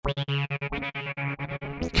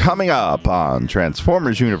Coming up on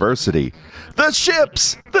Transformers University, the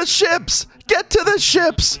ships! The ships! Get to the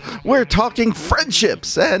ships! We're talking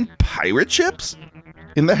friendships and pirate ships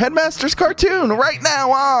in the Headmasters cartoon right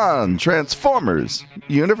now on Transformers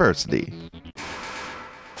University.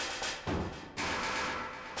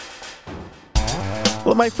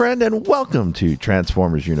 Hello, my friend, and welcome to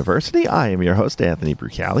Transformers University. I am your host, Anthony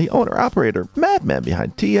Brucali, owner-operator, madman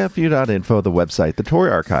behind TFU.info, the website, the Toy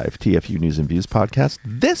Archive, TFU News and Views podcast,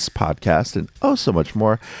 this podcast, and oh so much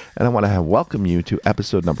more. And I want to welcome you to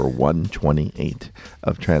episode number 128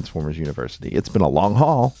 of Transformers University. It's been a long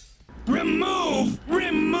haul. Remove!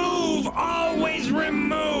 Remove! Always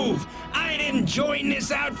remove! I didn't join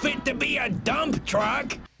this outfit to be a dump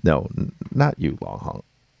truck! No, not you, long haul.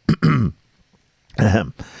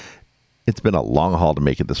 It's been a long haul to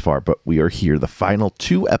make it this far, but we are here, the final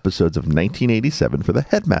 2 episodes of 1987 for the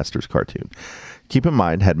Headmasters cartoon. Keep in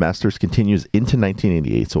mind, Headmasters continues into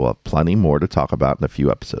 1988, so we'll have plenty more to talk about in a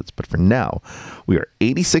few episodes. But for now, we are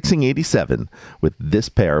 86ing 87 with this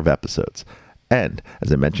pair of episodes. And,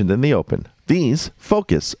 as I mentioned in the open, these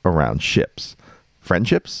focus around ships,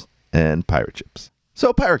 friendships, and pirate ships. So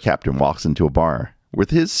a pirate captain walks into a bar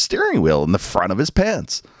with his steering wheel in the front of his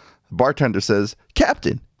pants. The bartender says,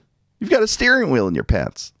 "Captain, you've got a steering wheel in your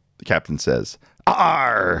pants." The captain says,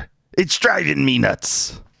 "Arr, it's driving me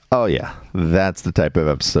nuts." Oh yeah, that's the type of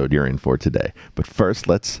episode you're in for today. But first,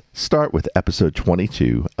 let's start with episode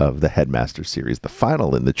 22 of the Headmasters series, the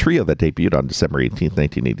final in the trio that debuted on December 18th,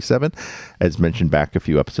 1987. As mentioned back a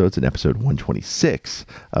few episodes in episode 126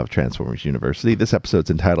 of Transformers University, this episode's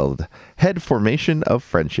entitled Head Formation of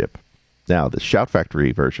Friendship. Now, the Shout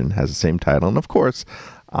Factory version has the same title, and of course,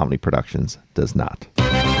 Omni Productions does not.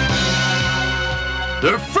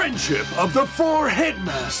 The friendship of the 4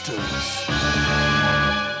 Headmasters.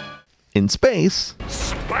 In space,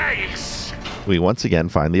 Space! we once again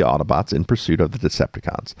find the Autobots in pursuit of the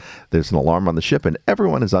Decepticons. There's an alarm on the ship, and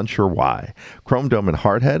everyone is unsure why. Chrome Dome and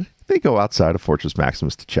Hardhead, they go outside of Fortress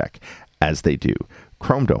Maximus to check. As they do,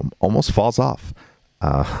 Chrome Dome almost falls off.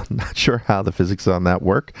 Not sure how the physics on that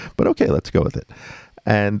work, but okay, let's go with it.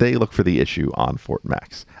 And they look for the issue on Fort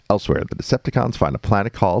Max. Elsewhere, the Decepticons find a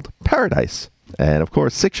planet called Paradise. And of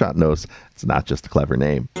course, Sixshot knows it's not just a clever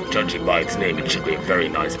name. Judging by its name, it should be a very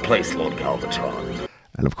nice place, Lord Galvatron.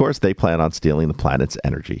 And of course, they plan on stealing the planet's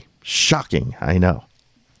energy. Shocking, I know.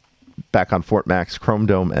 Back on Fort Max, Chrome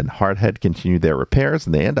Dome and Hardhead continue their repairs,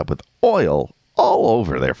 and they end up with oil all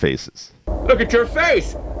over their faces. Look at your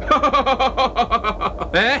face!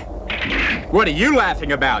 Eh? What are you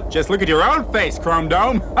laughing about? Just look at your own face, Chrome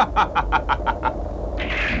Dome.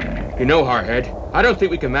 You know, Hardhead, I don't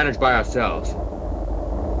think we can manage by ourselves.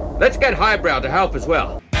 Let's get Highbrow to help as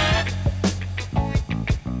well.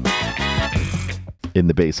 In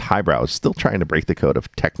the base, Highbrow is still trying to break the code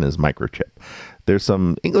of Techna's microchip. There's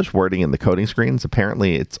some English wording in the coding screens.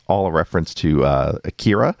 Apparently, it's all a reference to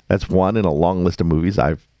Akira. That's one in a long list of movies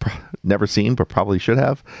I've never seen, but probably should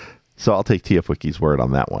have. So I'll take TFWiki's word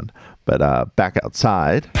on that one. But back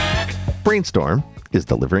outside, Brainstorm is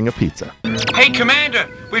delivering a pizza. Hey, Commander,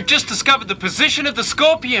 we've just discovered the position of the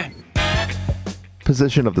Scorpion.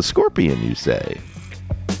 Position of the Scorpion, you say?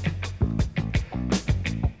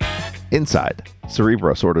 Inside,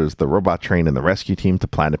 Cerebros orders the robot train and the rescue team to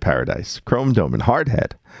Planet Paradise. Chrome Dome and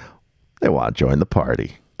Hardhead, they want to join the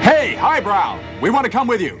party. Hey, Highbrow! We want to come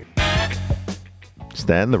with you.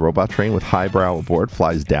 Then the robot train with Highbrow aboard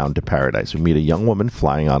flies down to Paradise. We meet a young woman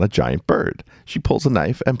flying on a giant bird. She pulls a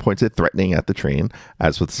knife and points it threatening at the train,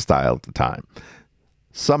 as was the style at the time.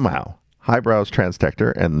 Somehow, Highbrow's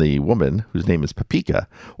transtector and the woman, whose name is Papika,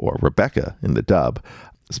 or Rebecca in the dub,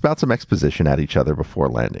 spout some exposition at each other before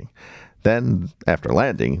landing. Then, after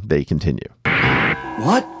landing, they continue.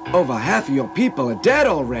 What? Over half of your people are dead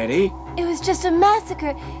already? It was just a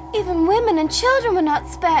massacre. Even women and children were not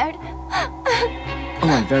spared. Oh,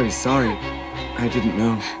 I'm very sorry. I didn't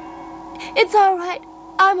know. It's all right.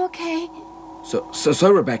 I'm okay.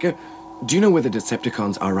 So, Rebecca, do you know where the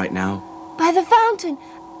Decepticons are right now? By the fountain.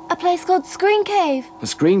 A place called Screen Cave. The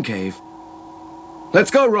Screen Cave?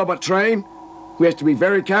 Let's go, robot train. We have to be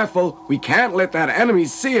very careful. We can't let that enemy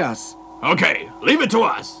see us. Okay, leave it to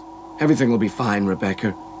us. Everything will be fine,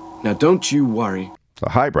 Rebecca. Now, don't you worry. So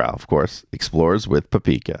Highbrow, of course, explores with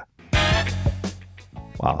Papika,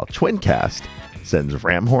 while Twincast sends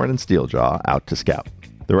Ramhorn and Steeljaw out to scout.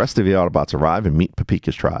 The rest of the Autobots arrive and meet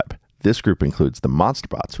Papika's tribe. This group includes the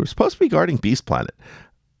Monsterbots, who are supposed to be guarding Beast Planet.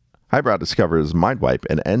 Highbrow discovers Mindwipe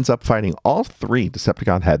and ends up fighting all 3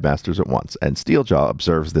 Decepticon headmasters at once, and Steeljaw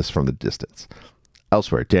observes this from the distance.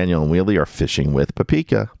 Elsewhere, Daniel and Wheelie are fishing with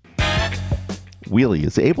Papika. Wheelie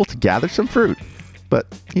is able to gather some fruit, but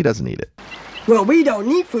he doesn't eat it. Well, we don't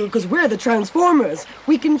need food because we're the Transformers.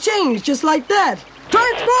 We can change just like that.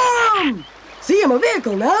 Transform! See, I'm a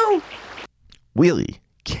vehicle now. Wheelie,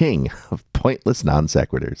 king of pointless non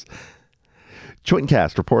sequiturs. Joint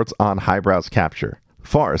cast reports on Highbrow's capture.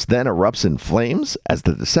 Forest then erupts in flames as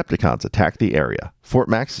the Decepticons attack the area. Fort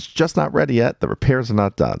Max is just not ready yet. The repairs are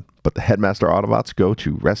not done. But the Headmaster Autobots go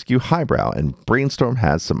to rescue Highbrow, and Brainstorm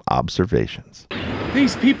has some observations.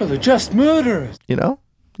 These people are just murderers. You know,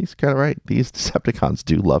 he's kind of right. These Decepticons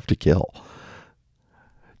do love to kill.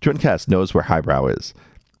 Joint cast knows where Highbrow is.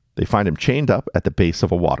 They find him chained up at the base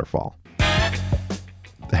of a waterfall.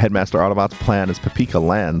 The Headmaster Autobots' plan as Paprika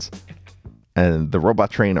lands, and the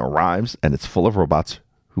robot train arrives, and it's full of robots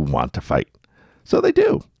who want to fight. So they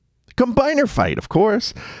do. Combiner fight, of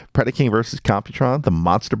course. Predaking versus Computron, the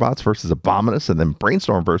Monster Bots versus Abominus, and then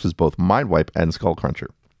Brainstorm versus both Mindwipe and Skullcruncher.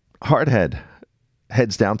 Hardhead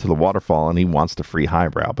heads down to the waterfall, and he wants to free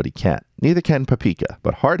Highbrow, but he can't. Neither can Paprika,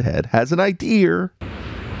 but Hardhead has an idea.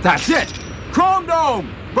 That's it! Chrome Dome!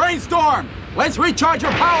 Brainstorm! Let's recharge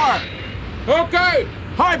your power! Okay!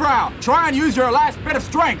 Highbrow, try and use your last bit of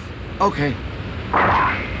strength! Okay.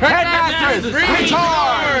 Headmasters,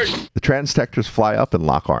 recharge! The Transtectors fly up and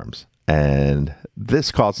lock arms, and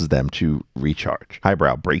this causes them to recharge.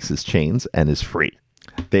 Highbrow breaks his chains and is free.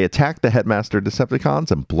 They attack the Headmaster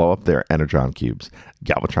Decepticons and blow up their Energon cubes.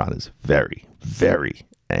 Galvatron is very, very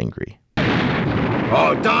angry.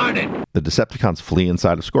 Oh, darn it! The Decepticons flee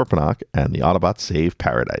inside of Scorponok, and the Autobots save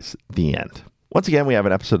paradise. The end. Once again, we have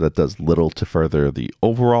an episode that does little to further the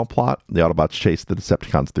overall plot. The Autobots chase the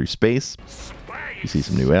Decepticons through space. We see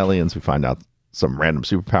some new aliens. We find out some random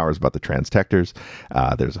superpowers about the Transtectors.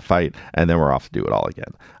 There's a fight, and then we're off to do it all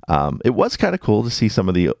again. It was kind of cool to see some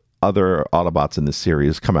of the other Autobots in this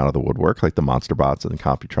series come out of the woodwork, like the Monster Bots and the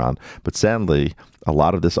Computron. But sadly, a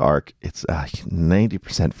lot of this arc, it's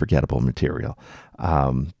 90% forgettable material.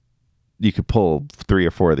 You could pull 3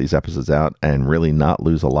 or 4 of these episodes out and really not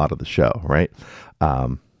lose a lot of the show, right?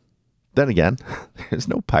 Then again, there's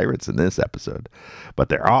no pirates in this episode, but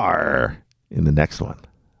there are in the next one.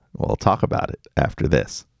 We'll talk about it after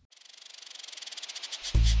this.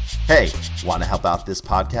 Hey, want to help out this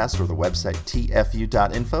podcast or the website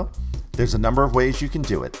tfu.info? There's a number of ways you can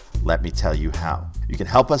do it. Let me tell you how. You can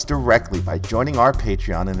help us directly by joining our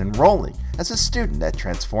Patreon and enrolling as a student at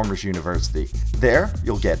Transformers University. There,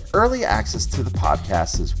 you'll get early access to the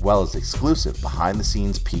podcast as well as exclusive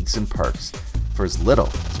behind-the-scenes peeks and perks for as little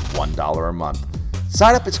as $1 a month.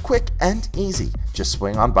 Sign up is quick and easy. Just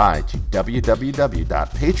swing on by to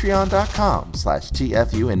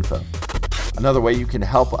www.patreon.com/tfuinfo. Another way you can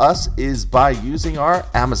help us is by using our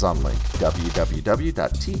Amazon link,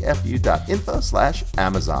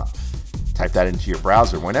 www.tfu.info/Amazon. Type that into your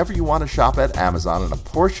browser whenever you want to shop at Amazon, and a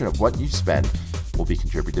portion of what you spend will be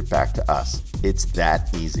contributed back to us. It's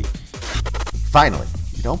that easy. Finally,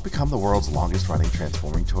 you don't become the world's longest running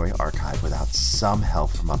transforming toy archive without some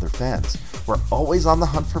help from other fans. We're always on the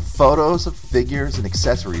hunt for photos of figures and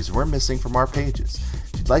accessories we're missing from our pages.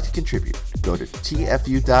 If you'd like to contribute, go to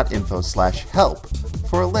tfu.info/help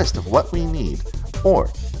for a list of what we need, or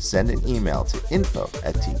send an email to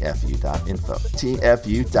info@tfu.info.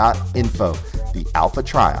 tfu.info, the Alpha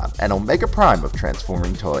Trion and Omega Prime of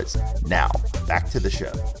transforming toys. Now, back to the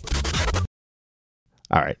show.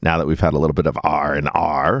 All right, now that we've had a little bit of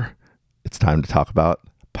R&R, it's time to talk about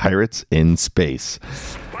Pirates in Space.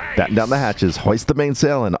 Batten down the hatches, hoist the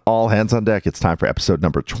mainsail, and all hands on deck. It's time for episode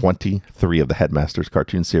number 23 of the Headmasters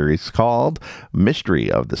cartoon series called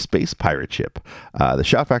Mystery of the Space Pirate Ship. The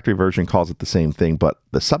Shout Factory version calls it the same thing, but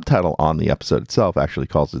the subtitle on the episode itself actually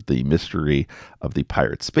calls it The Mystery of the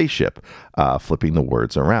Pirate Spaceship, flipping the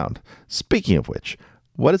words around. Speaking of which,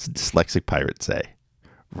 what does a dyslexic pirate say?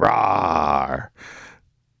 Rawr!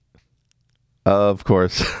 Of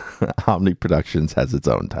course, Omni Productions has its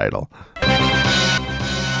own title.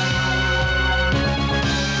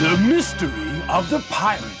 The Mystery of the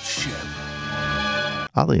Pirate Ship.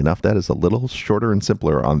 Oddly enough, that is a little shorter and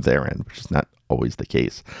simpler on their end, which is not always the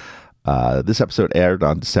case. This episode aired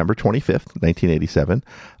on December 25th, 1987.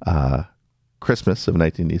 Christmas of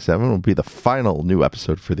 1987 will be the final new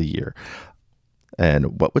episode for the year.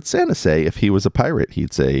 And what would Santa say if he was a pirate?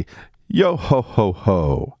 He'd say, yo ho ho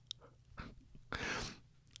ho.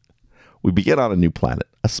 We begin on a new planet,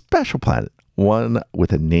 a special planet, one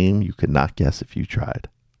with a name you could not guess if you tried.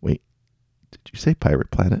 Wait, did you say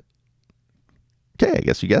Pirate Planet? Okay, I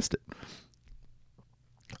guess you guessed it.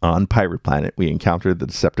 On Pirate Planet, we encounter the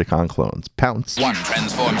Decepticon clones, Pounce, one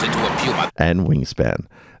transforms into a puma, and Wingspan.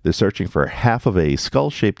 They're searching for half of a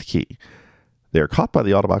skull-shaped key. They are caught by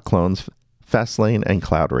the Autobot clones, Fastlane and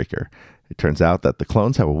Cloudraker. It turns out that the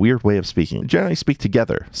clones have a weird way of speaking. They generally speak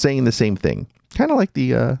together, saying the same thing. Kind of like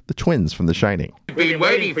the twins from The Shining. We've been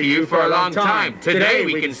waiting for you for a long time. Today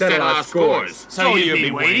we can settle our scores. So you've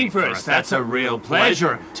been waiting for us. That's a real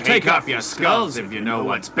pleasure. Take off your skulls if you know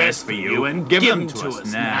what's best for you and give them to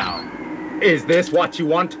us now. Is this what you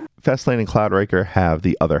want? Fastlane and Cloudraker have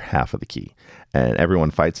the other half of the key, and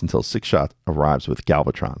everyone fights until Sixshot arrives with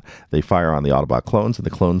Galvatron. They fire on the Autobot clones, and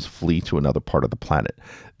the clones flee to another part of the planet.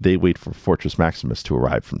 They wait for Fortress Maximus to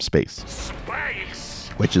arrive from space,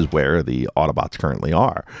 which is where the Autobots currently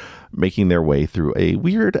are, making their way through a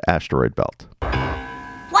weird asteroid belt.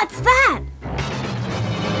 What's that?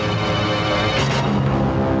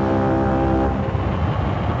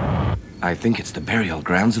 I think it's the burial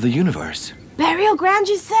grounds of the universe. Burial ground,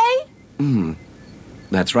 you say?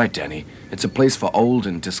 That's right, Danny. It's a place for old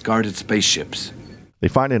and discarded spaceships. They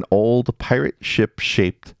find an old pirate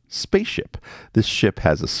ship-shaped spaceship. This ship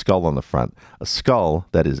has a skull on the front, a skull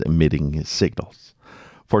that is emitting signals.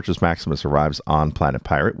 Fortress Maximus arrives on Planet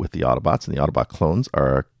Pirate with the Autobots, and the Autobot clones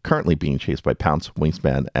are currently being chased by Pounce,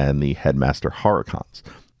 Wingspan, and the Headmaster Horicons.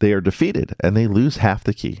 They are defeated, and they lose half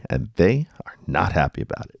the key, and they are not happy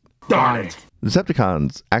about it. Darn it. The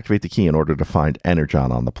Decepticons activate the key in order to find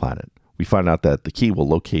Energon on the planet. We find out that the key will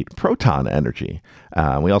locate proton energy.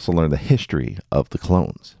 We also learn the history of the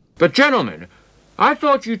clones. But gentlemen, I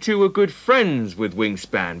thought you two were good friends with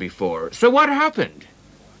Wingspan before. So what happened?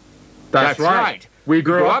 That's right. We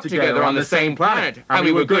grew up together on the same planet, and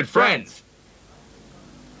we were good friends.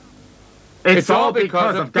 It's all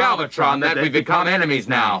because of Galvatron that we've become enemies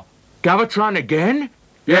now. Galvatron again?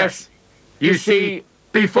 Yes. You see,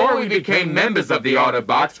 before we became members of the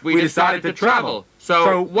Autobots, we decided to travel.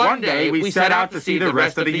 So one day we set out to see the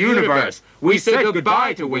rest of the universe. We said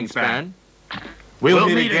goodbye to Wingspan. We'll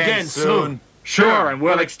meet again soon. Sure, and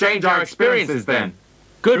we'll exchange our experiences then.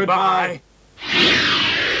 Goodbye.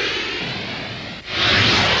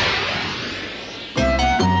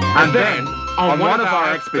 And then, on one of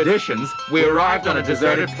our expeditions, we arrived on a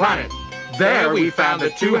deserted planet. There we found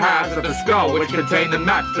the two halves of the skull which contained the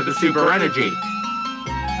maps to the super energy.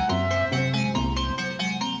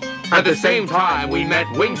 At the same time, we met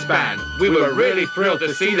Wingspan. We were really thrilled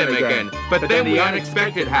to see them again, but then the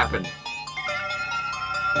unexpected happened.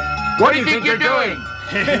 What do you think you're doing?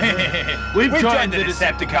 We've joined the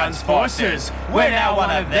Decepticons' forces. We're now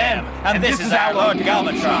one of them, and this is our Lord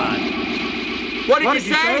Galvatron. What did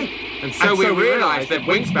you say? And so we realized that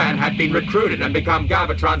Wingspan had been recruited and become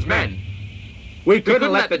Galvatron's men. We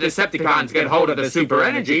couldn't let the Decepticons get hold of the super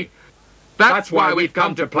energy. That's why we've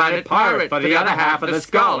come to Planet Pirate for the other half of the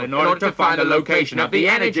skull in order to find the location of the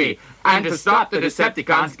energy and to stop the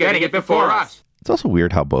Decepticons getting it before us. It's also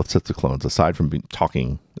weird how both sets of clones, aside from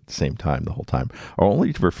talking at the same time the whole time, are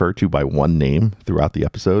only referred to by one name throughout the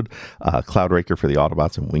episode. Cloudraker for the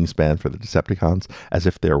Autobots and Wingspan for the Decepticons, as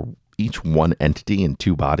if they're each one entity in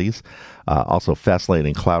two bodies. Also, Fastlane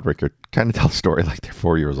and Cloudraker kind of tell a story like they're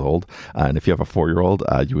 4 years old. And if you have a 4-year-old,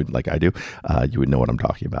 you would, like I do, you would know what I'm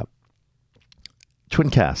talking about.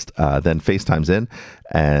 Twincast then FaceTimes in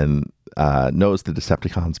and knows the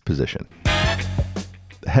Decepticons' position.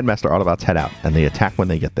 The Headmaster Autobots head out, and they attack when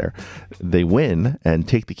they get there. They win and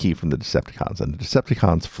take the key from the Decepticons, and the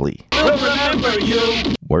Decepticons flee. We'll remember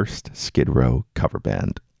you. Worst Skid Row cover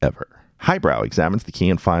band ever. Highbrow examines the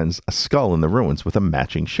key and finds a skull in the ruins with a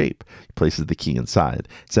matching shape. He places the key inside,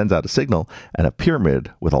 sends out a signal, and a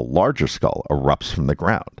pyramid with a larger skull erupts from the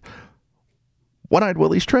ground. One-Eyed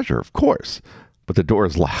Willie's treasure, of course. But the door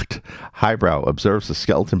is locked. Highbrow observes a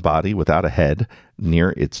skeleton body without a head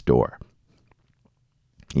near its door.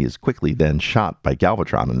 He is quickly then shot by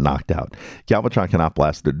Galvatron and knocked out. Galvatron cannot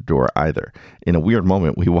blast through the door either. In a weird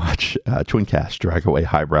moment, we watch Twincast drag away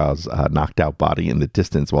Highbrow's knocked out body in the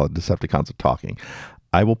distance while the Decepticons are talking.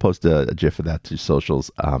 I will post a GIF of that to socials.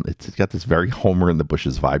 It's got this very Homer in the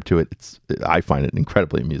Bushes vibe to it. I find it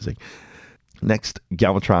incredibly amusing. Next,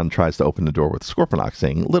 Galvatron tries to open the door with Scorponok,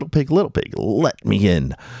 saying, little pig, let me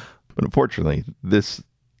in." But unfortunately, this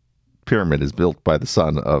pyramid is built by the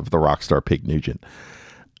son of the rock star Pig Nugent.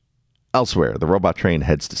 Elsewhere, the robot train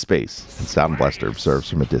heads to space, and Sound Blaster observes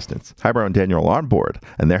from a distance. Highbrow and Daniel are on board,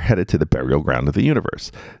 and they're headed to the burial ground of the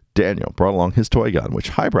universe. Daniel brought along his toy gun, which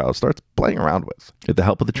Highbrow starts playing around with. With the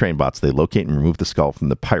help of the train bots, they locate and remove the skull from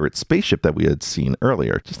the pirate spaceship that we had seen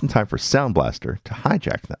earlier, just in time for Sound Blaster to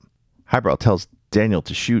hijack them. Highbrow tells Daniel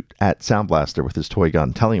to shoot at Sound Blaster with his toy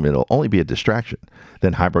gun, telling him it'll only be a distraction.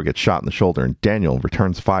 Then Highbrow gets shot in the shoulder, and Daniel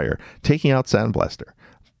returns fire, taking out Sound Blaster.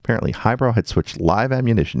 Apparently, Highbrow had switched live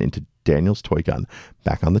ammunition into Daniel's toy gun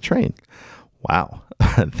back on the train. Wow,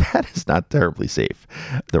 that is not terribly safe.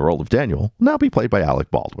 The role of Daniel will now be played by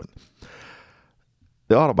Alec Baldwin.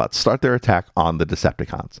 The Autobots start their attack on the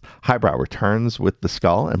Decepticons. Highbrow returns with the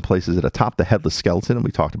skull and places it atop the headless skeleton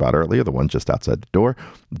we talked about earlier, the one just outside the door.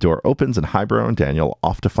 The door opens and Highbrow and Daniel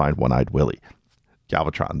off to find One-Eyed Willie.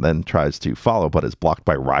 Galvatron then tries to follow but is blocked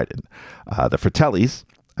by Raiden. The Fratellis,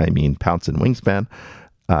 Pounce and Wingspan,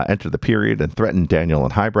 enter the period and threaten Daniel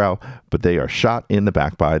and Highbrow, but they are shot in the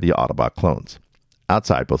back by the Autobot clones.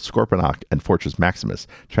 Outside, both Scorponok and Fortress Maximus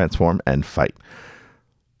transform and fight.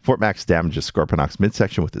 Fort Max damages Scorponok's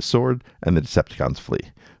midsection with his sword, and the Decepticons flee.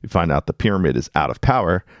 We find out the pyramid is out of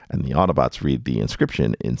power, and the Autobots read the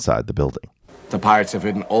inscription inside the building. The pirates have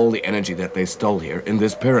hidden all the energy that they stole here in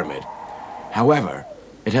this pyramid. However,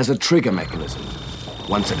 it has a trigger mechanism.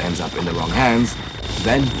 Once it ends up in the wrong hands,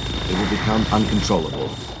 then it will become uncontrollable.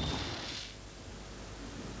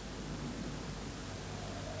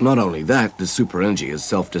 Not only that, the super energy is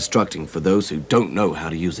self-destructing for those who don't know how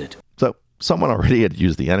to use it. So, someone already had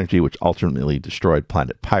used the energy, which ultimately destroyed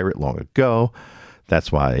Planet Pirate long ago.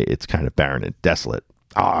 That's why it's kind of barren and desolate.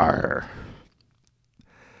 Arr!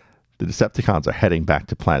 The Decepticons are heading back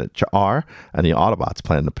to Planet Cha'ar, and the Autobots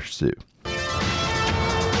plan to pursue.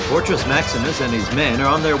 Fortress Maximus and his men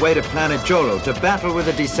are on their way to Planet Jolo to battle with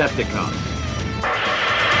the Decepticons.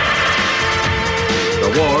 The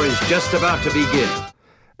war is just about to begin.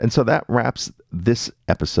 And so that wraps this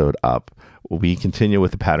episode up. We continue with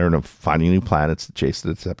the pattern of finding new planets to chase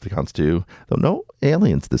the Decepticons to, though no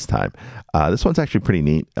aliens this time. This one's actually pretty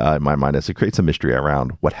neat in my mind, as it creates a mystery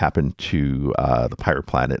around what happened to the pirate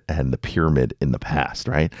planet and the pyramid in the past,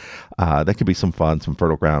 right? That could be some fun, some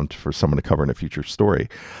fertile ground for someone to cover in a future story.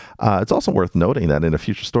 It's also worth noting that in a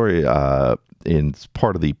future story, in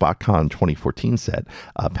part of the BotCon 2014 set,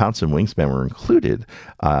 Pounce and Wingspan were included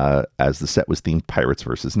as the set was themed Pirates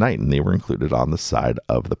versus Knight, and they were included on the side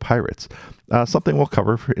of the pirates. Something we'll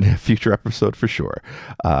cover in a future episode for sure.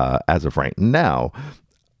 As of right now,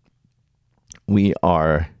 we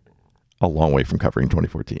are a long way from covering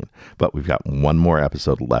 2014, but we've got one more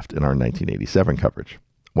episode left in our 1987 coverage.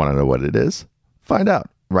 Want to know what it is? Find out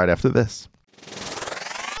right after this.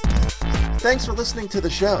 Thanks for listening to the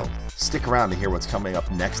show. Stick around to hear what's coming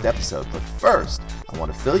up next episode, but first, I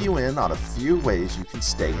want to fill you in on a few ways you can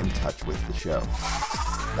stay in touch with the show.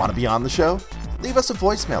 Want to be on the show? Leave us a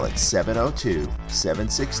voicemail at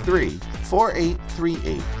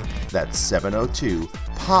 702-763-4838. That's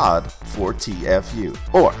 702-POD-4TFU.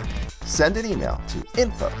 Or send an email to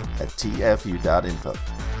info@tfu.info.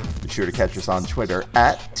 Be sure to catch us on Twitter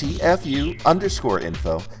at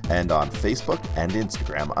TFU_info and on Facebook and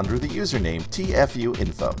Instagram under the username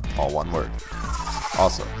TFUinfo, all one word.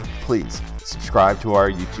 Also, please subscribe to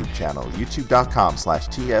our YouTube channel,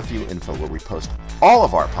 youtube.com/TFUinfo, where we post all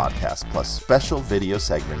of our podcasts, plus special video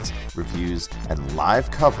segments, reviews, and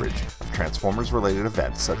live coverage of Transformers-related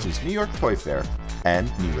events such as New York Toy Fair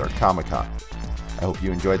and New York Comic-Con. I hope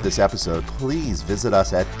you enjoyed this episode. Please visit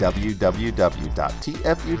us at www.tfu.info,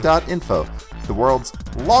 the world's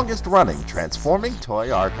longest-running transforming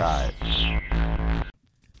toy archive.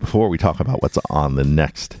 Before we talk about what's on the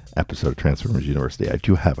next episode of Transformers University, I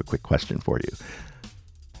do have a quick question for you.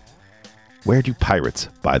 Where do pirates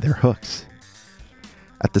buy their hooks?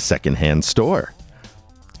 At the secondhand store.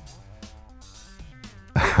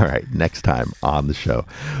 All right, next time on the show,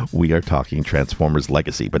 we are talking Transformers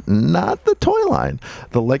Legacy, but not the toy line,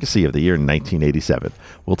 the legacy of the year 1987.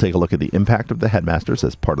 We'll take a look at the impact of the Headmasters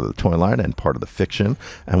as part of the toy line and part of the fiction,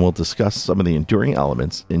 and we'll discuss some of the enduring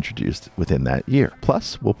elements introduced within that year.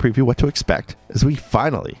 Plus, we'll preview what to expect as we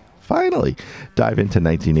finally dive into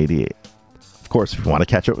 1988. Of course, if you want to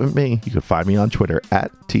catch up with me, you can find me on Twitter at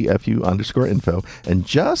TFU_info and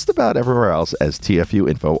just about everywhere else as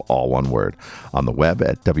TFUinfo, all one word. On the web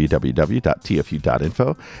at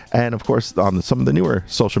www.tfu.info, and of course on some of the newer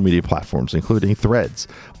social media platforms, including Threads,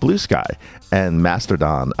 Blue Sky, and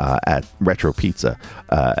Mastodon at Retro Pizza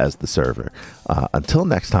as the server. Until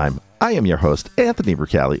next time, I am your host, Anthony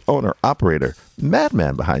Bricali, owner, operator,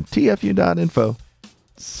 madman behind TFU.info.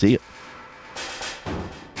 See ya.